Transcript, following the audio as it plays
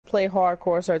play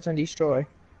hardcore search and destroy.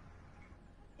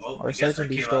 Well, Or I guess search I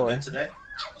and came out destroy. good today.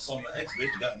 I saw my ex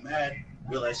bitch, got mad,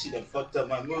 realized she done fucked up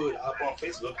my mood. I hop on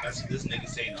Facebook, I see this nigga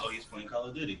saying, oh, he's playing Call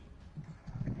of Duty.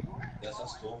 Guess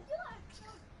that's cool.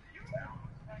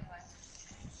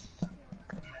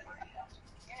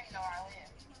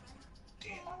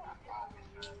 Damn.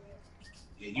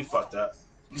 Yeah, you fucked up.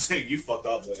 You saying you fucked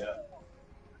up, boy. Yeah.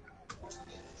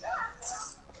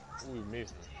 Who we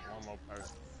missing? One more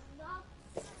person.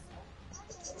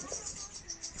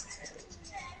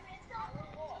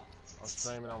 I'm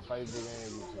streaming on Facebook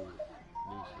and YouTube.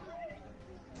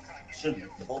 Shouldn't be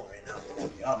the ball right now, to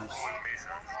be honest.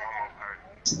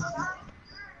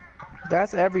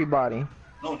 That's everybody.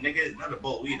 No, nigga, not a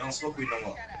bowl. We don't smoke weed no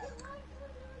more.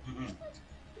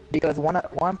 Because one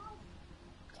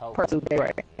person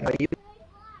right. You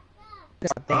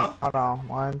Huh? hold on.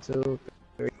 1, 2,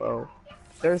 3, 4.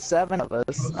 There's 7 of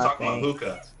us. I Talking about think.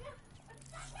 hookah.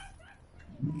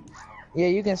 Yeah,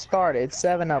 you can start it.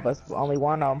 7 of us. Only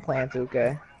one of them playing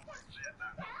 2K.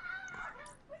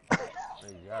 You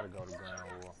gotta go to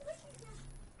Ground War.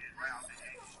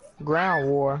 Ground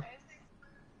War.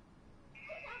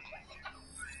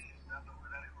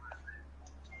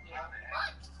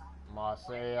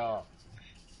 Marcel.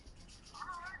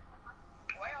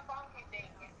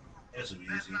 This will be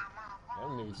easy.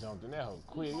 Them niggas jumped in that hoe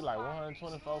quick. You like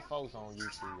 124 folks on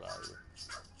YouTube out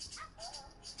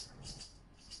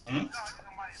here. Hmm?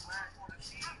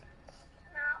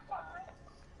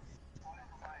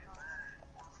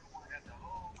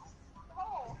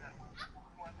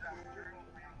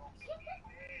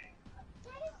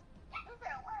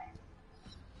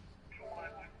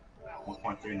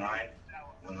 .39.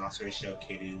 When loss ratio,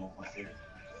 KD 1.30.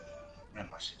 Man,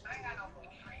 my shit.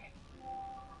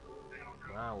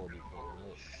 Ground will be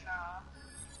fucking up.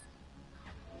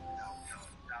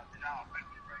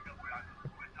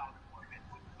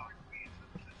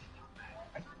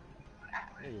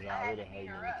 Niggas already hating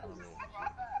in the comments.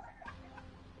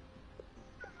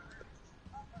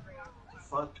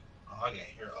 Fuck. Oh, I got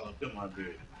hair all up in my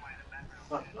beard.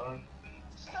 Fuck, dog.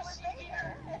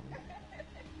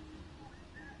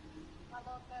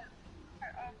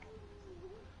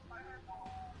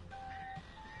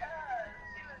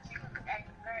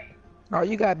 Oh,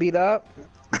 you got beat up?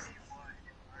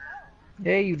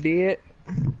 Yeah, you did.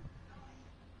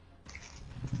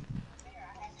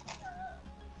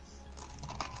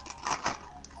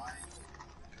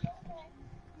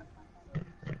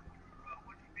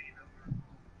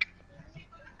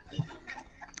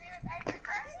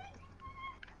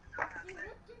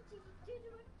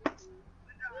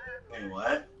 Hey,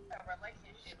 what?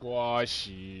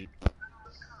 Squashy.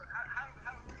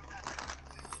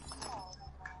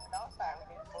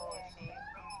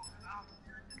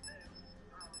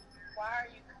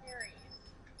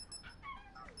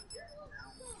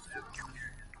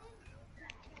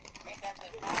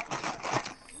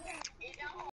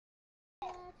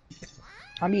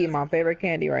 I'm eating my favorite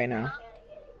candy right now.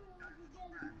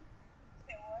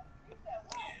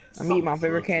 I'm eating my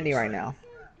favorite candy right now.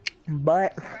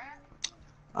 But,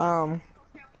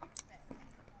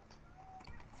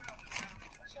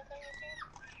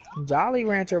 Jolly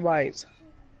Rancher bites.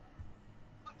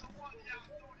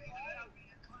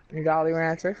 Jolly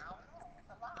Rancher.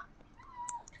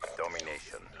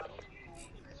 Domination.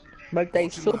 But they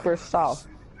super soft.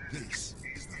 This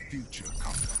is the future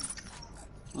company.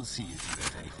 We'll see if you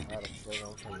have anything to teach.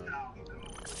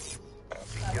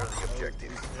 Secure the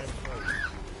objective.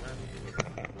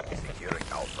 Securing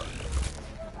Alpha.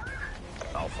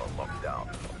 Alpha locked down.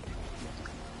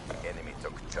 Enemy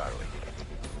took Charlie.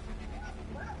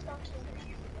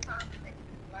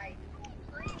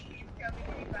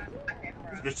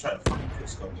 Just try to fucking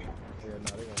Crisco me. Yeah, no,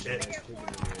 they gonna get that chicken in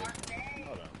there.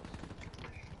 Hold on.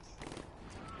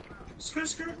 Skirt,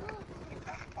 skirt.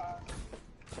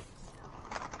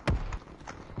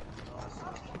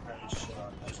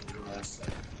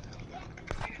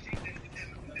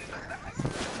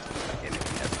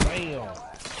 Damn.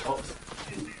 Oh.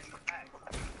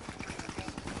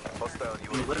 Hostile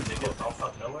You live, nigga. Oh,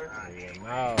 fuck, nowhere? Yeah,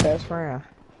 no. Best friend.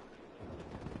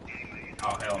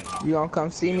 Oh, hell no. You gonna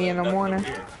come see me in the morning?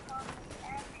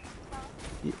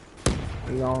 You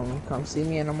gonna come see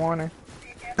me in the morning?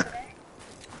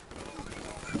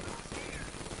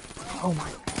 Oh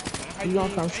my. You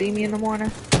gonna come see me in the morning?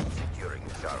 Securing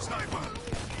Charlie.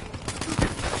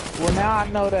 Well, now I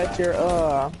know that your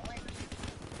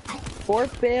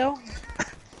 4th bill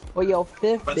or your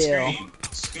 5th But bill. scream.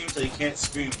 Scream till you can't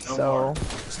scream no So more.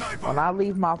 when I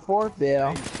leave my 4th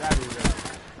bill,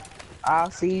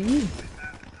 I'll see you.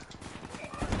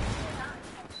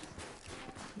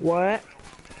 What?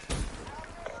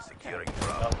 Securing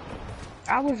Bravo.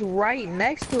 I was right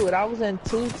next to it. I was in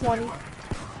 220.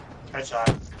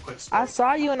 Headshot. Quick scope. I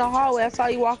saw you in the hallway. I saw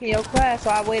you walking your class, so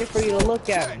I waited for you to look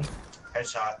at me.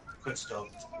 Headshot. Quick scope.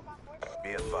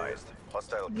 Be advised.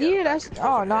 Hostile care Yeah, that's. package Oh, no,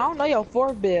 I overhead. don't know your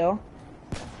fourth bill.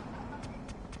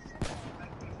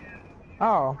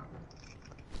 Oh.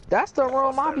 That's the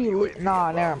room I be.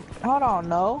 Nah, never. Hold on,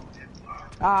 no.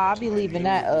 I be leaving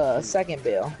that, second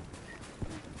bill.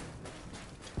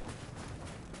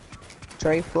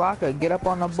 Trae Flocka, get up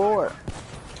on the board.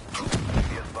 Be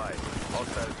advised.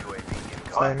 Hostile UAV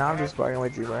incoming. Sorry, now I'm just fucking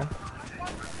with you, bro.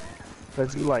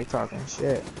 Cause you like talking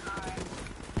shit.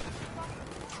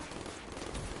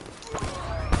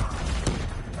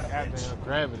 Goddamn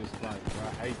gravity spike, bro.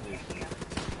 I hate this shit.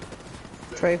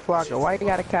 Trae Flocka, why you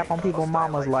gotta cap on people's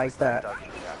mamas like that? I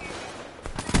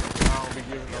don't be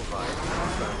giving no fuck.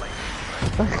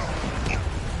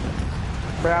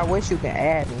 Bro, I wish you can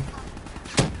add me.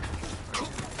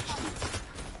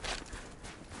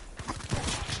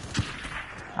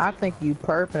 I think you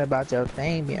perping about your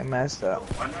thing being messed up.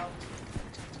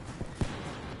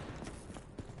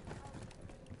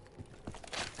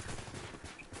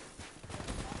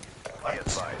 Be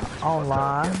advised.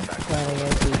 Online, playing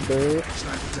against these dudes.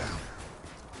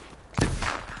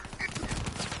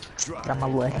 Got my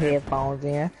little headphones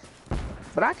in.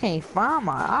 But I can't find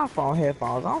my iPhone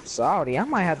headphones. I'm sorry. I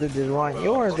might have to just run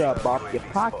yours up off your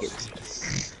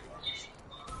pockets.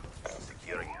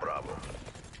 Securing Bravo.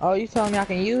 Oh, you telling me I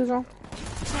can use them?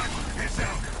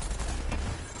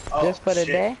 Oh, Just for the shit.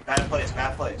 day? Bad place,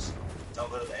 bad place. Don't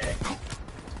go to the egg.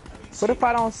 What if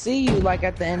I don't see you like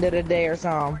at the end of the day or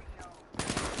something?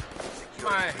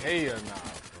 Man, hell nah.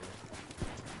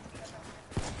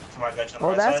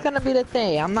 Well, that's gonna be the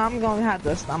thing. I'm gonna have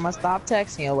to. I'm gonna stop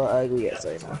texting you a little ugly as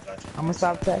right now. I'm gonna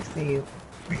stop texting you.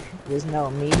 Just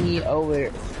know me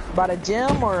over by the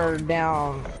gym or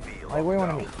down. Like where you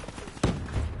wanna meet?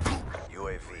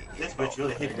 UAV This bitch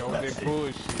really hit me Go with with that that shit.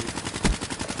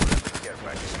 bullshit. care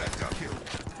package.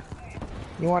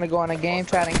 You wanna go on a game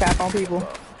chat and cap on people?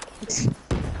 Shit,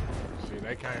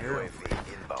 they can't hear it. UAV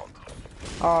inbound.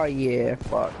 Oh yeah,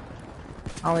 fuck.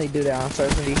 I only do that on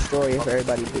Search and Destroy if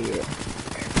everybody dead.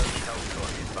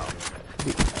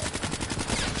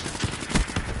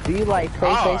 Do you like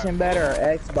PlayStation better or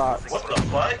Xbox? What the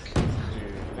fuck?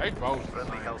 Shit, they both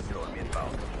Friendly Hellstorm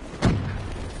inbound.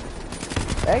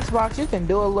 Xbox, you can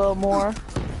do a little more,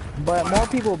 but more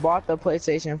people bought the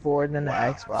PlayStation 4 than the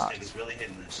Xbox. This nigga's really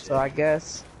hitting this shit. So I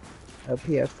guess a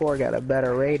PS4 got a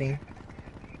better rating,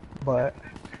 but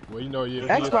well, you know, yeah,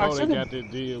 Xbox PS4, they should've- got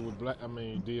that deal with Black. I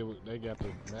mean, deal with they got the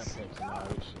map packs and all that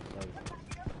shit.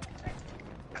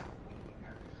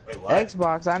 Wait, what?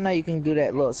 Xbox, I know you can do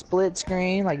that little split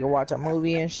screen, like you watch a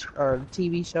movie and or a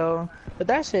TV show, but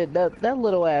that shit, that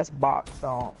little ass box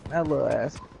don't, that little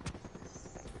ass.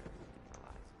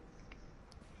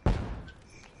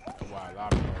 Why a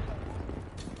lot of people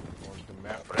want the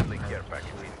map. Friendly care package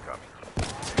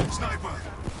incoming. Sniper!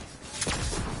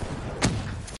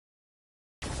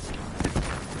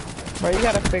 Bro, you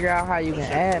gotta figure out how you can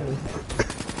add me.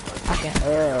 I can,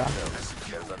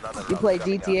 There's another you round play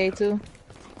coming up. GTA too?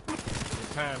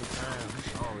 From time to time,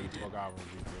 I don't really fuck out with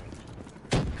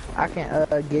GTA. I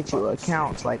can, get you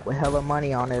accounts, like, with hella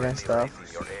money on it and stuff.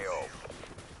 Raising your AO.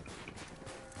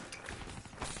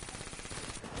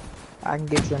 I can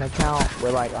get you an account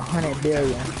with like 100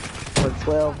 billion or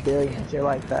 12 billion, shit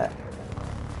like that.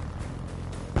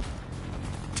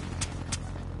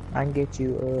 I can get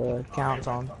you accounts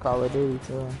on Call of Duty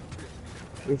too,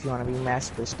 if you want to be mass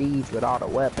prestige with all the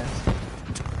weapons.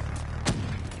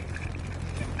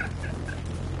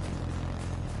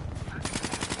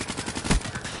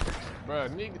 Bruh,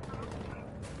 nigga.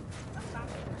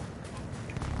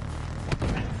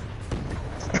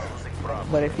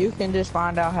 But if you can just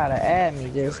find out how to add me,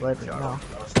 just let me know.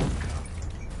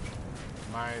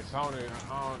 Man, Sony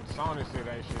said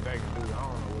ain't shit they can do. I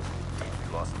don't know what.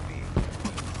 We lost B.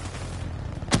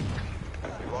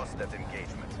 We lost that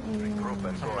engagement. Regroup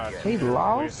and go Somebody again. He said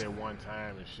lost? that one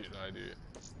time and shit like that.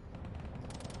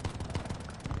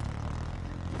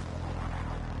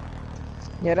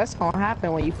 Yeah, that's gonna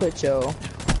happen when you put your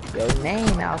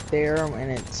name out there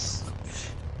and it's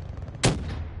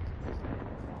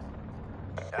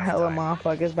hella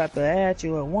motherfuckers about to add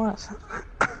you at once.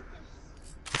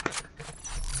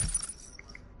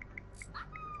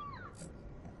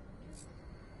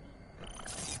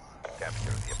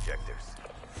 Capture the objectives.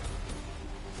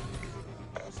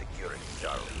 Securing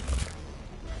Charlie.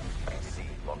 C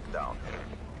locked down.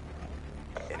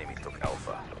 Enemy took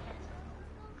Alpha.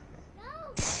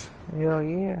 Hell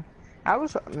yeah. I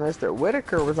was Mr.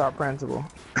 Whitaker was our principal.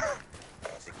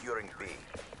 Securing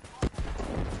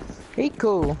He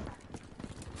cool.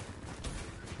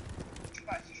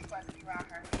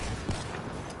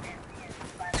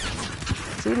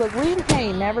 See, look, we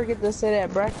can't never get to sit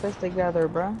at breakfast together,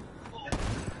 bro.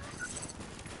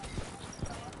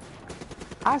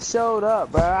 I showed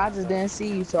up, bro. I just didn't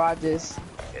see you, so I just.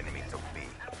 Enemy took B.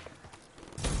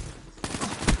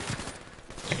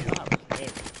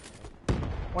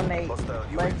 When they Hostile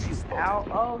let UAV you spotted. out,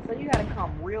 oh, so you gotta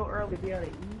come real early to be able to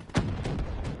eat.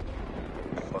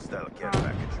 Hostile care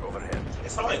package overhead.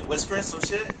 It's not like whispering some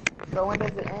shit. So when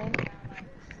does it end?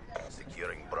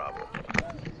 Securing Bravo.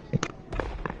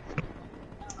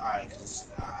 Alright, cause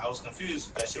I was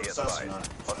confused. That shit Be was sus or advised.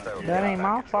 not. Hostile That care ain't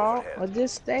my package fault. overhead. Well,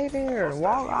 just stay there. Hostile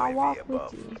Walk. I'll UAV walk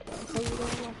above. with you. So you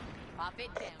don't walk. Pop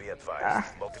it down. Be advised.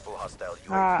 Multiple hostile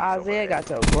UAVs Isaiah overhead. got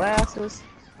your glasses,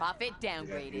 Pop it Yeah,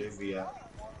 downgraded. yeah.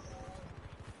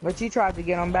 but you tried to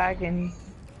get them back and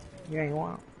you ain't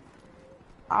want 'em.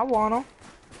 I want them.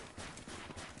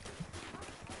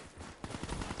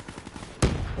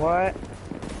 What?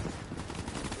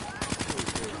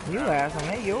 You ask them,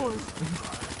 they yours.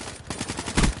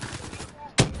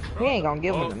 He ain't gonna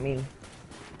give them to me.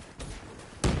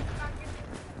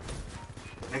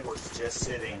 Nigga was just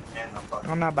sitting in the fucking.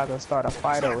 I'm not about to start a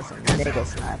fight over some nigga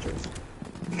snatchers.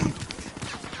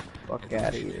 Fuck out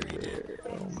of here.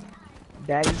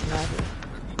 Daddy snatchers.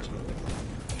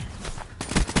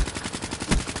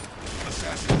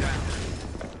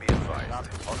 Be advised.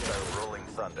 Hostile rolling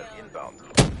thunder inbound.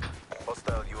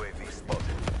 Hostile UAV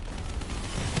spotted.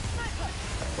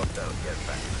 Hostile care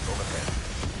package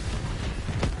overhead.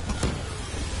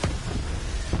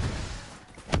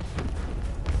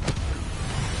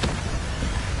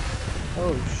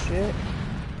 Oh shit.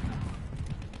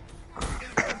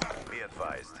 Be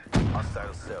advised.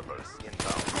 Hostile servers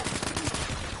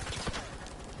inbound.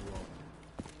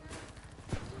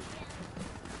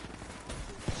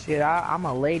 Shit, I'm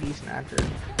a lady snatcher.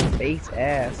 Face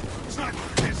ass.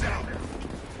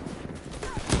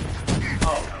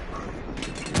 Oh,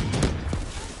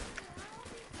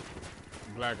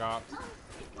 Black Ops.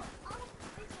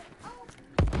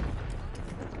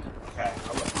 okay.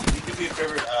 You could be a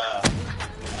favorite,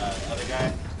 other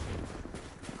guy.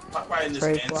 Stop riding this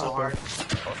Trae man so hard.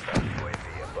 Hostile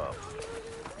UAV above.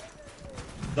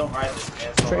 Don't ride this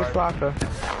man so Trae hard.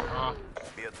 Flocka.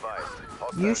 Be advised.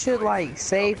 Hostile You should UAV like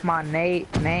save my name,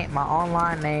 my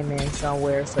online name in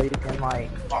somewhere so you can like,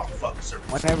 Oh, fuck, sir.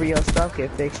 whenever your stuff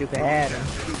get fixed, you can add them.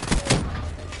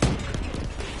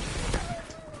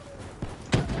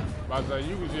 But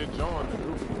you could just join the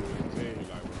group and tell you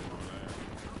like what's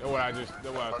going on. That's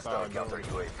what I Hostile started counter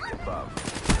doing. UAV above.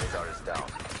 Radar is down.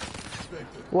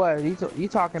 What you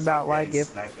talking about? Like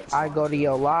if I go to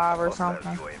your live or Hostile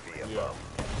something? UAV above.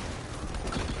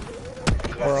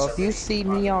 Well, if you see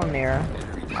me on there,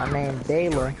 my name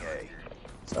Dayla. A.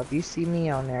 So if you see me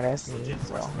on there, that's me.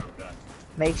 So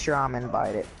make sure I'm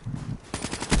invited.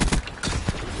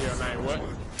 Your name what?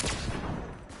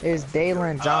 It's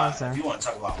Daylan If you Johnson. want to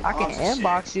talk about I can moms and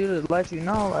inbox shit, you to let you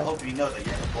know. I Like, hope you know that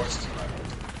you're in the forces right.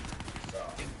 So,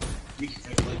 you can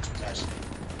think too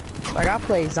much. like I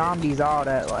play zombies, all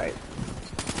that. Like,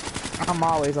 I'm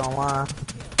always online.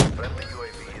 Friendly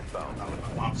UAV inbound. Not what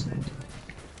my mom said.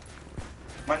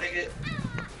 My nigga,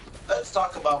 let's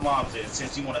talk about moms then,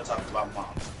 since you want to talk about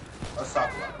moms. Let's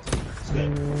talk about it. It's good.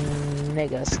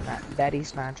 Nigga, daddy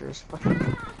snatchers.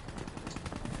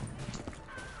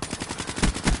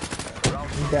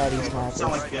 Daddy Sound snatchers.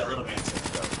 like you got a little man.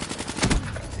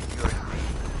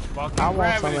 Fucking I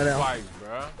want some gravity of them. spikes,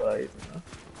 bro.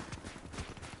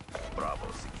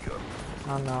 Bravo secure.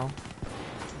 I know.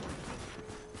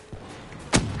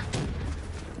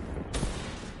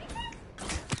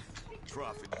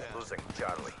 Profit down. Losing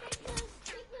Charlie.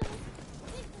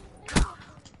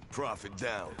 Profit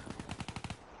down.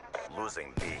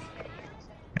 Losing B.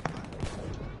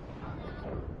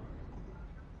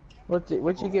 What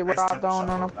you get robbed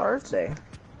on the first day?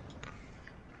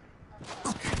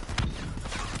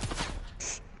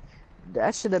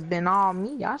 That should have been all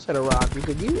me. I should have robbed you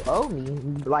because you owe me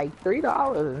like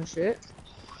 $3 and shit.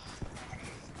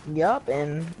 Yup,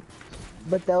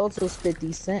 but those was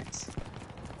 50 cents.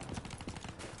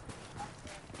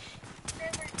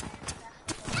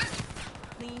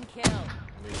 Clean kill.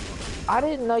 I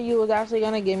didn't know you was actually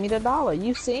gonna give me the $1.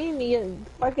 You seen me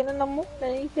fucking in the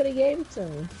morning. You could have gave it to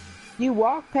me. You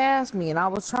walked past me and I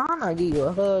was trying to give you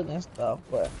a hug and stuff,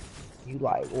 but you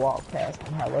like walked past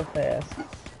me hella fast.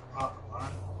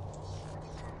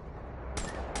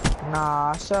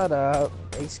 Nah, shut up.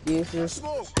 Excuses.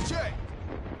 Smoke, check.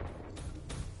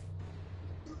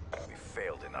 We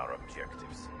failed in our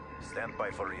objectives. Stand by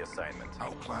for reassignment.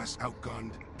 Outclassed,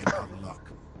 outgunned, and out of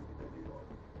luck.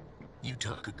 You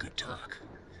talk a good talk.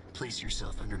 Place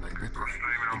yourself under my ripple,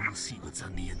 and we'll see what's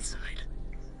on the inside.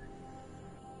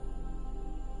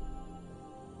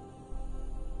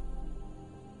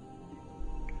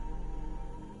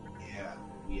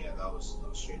 Yeah, that was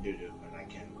straight doo-doo, and I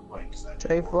can't complain because I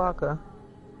Trae Flocka.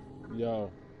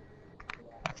 Yo.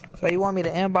 So you want me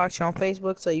to inbox you on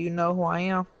Facebook so you know who I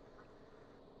am?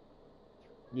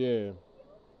 Yeah.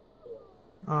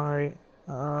 Alright.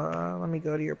 Let me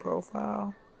go to your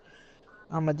profile.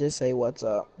 I'ma just say what's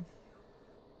up.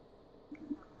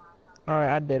 Alright,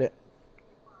 I did it.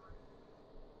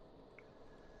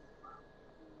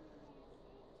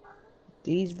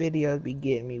 These videos be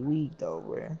getting me weak though,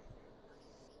 bro.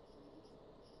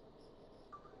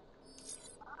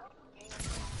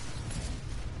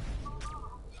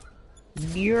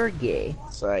 You're gay.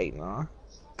 It's like, no.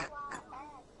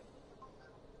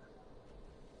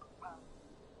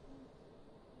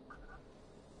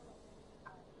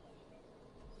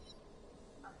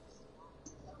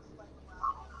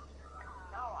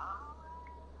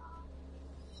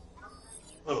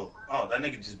 Oh, that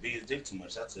nigga just beat his dick too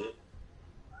much. That's it.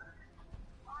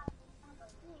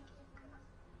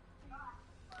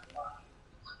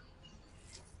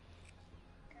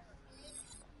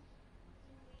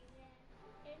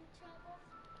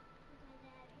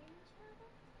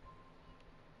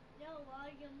 No, I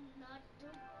am not.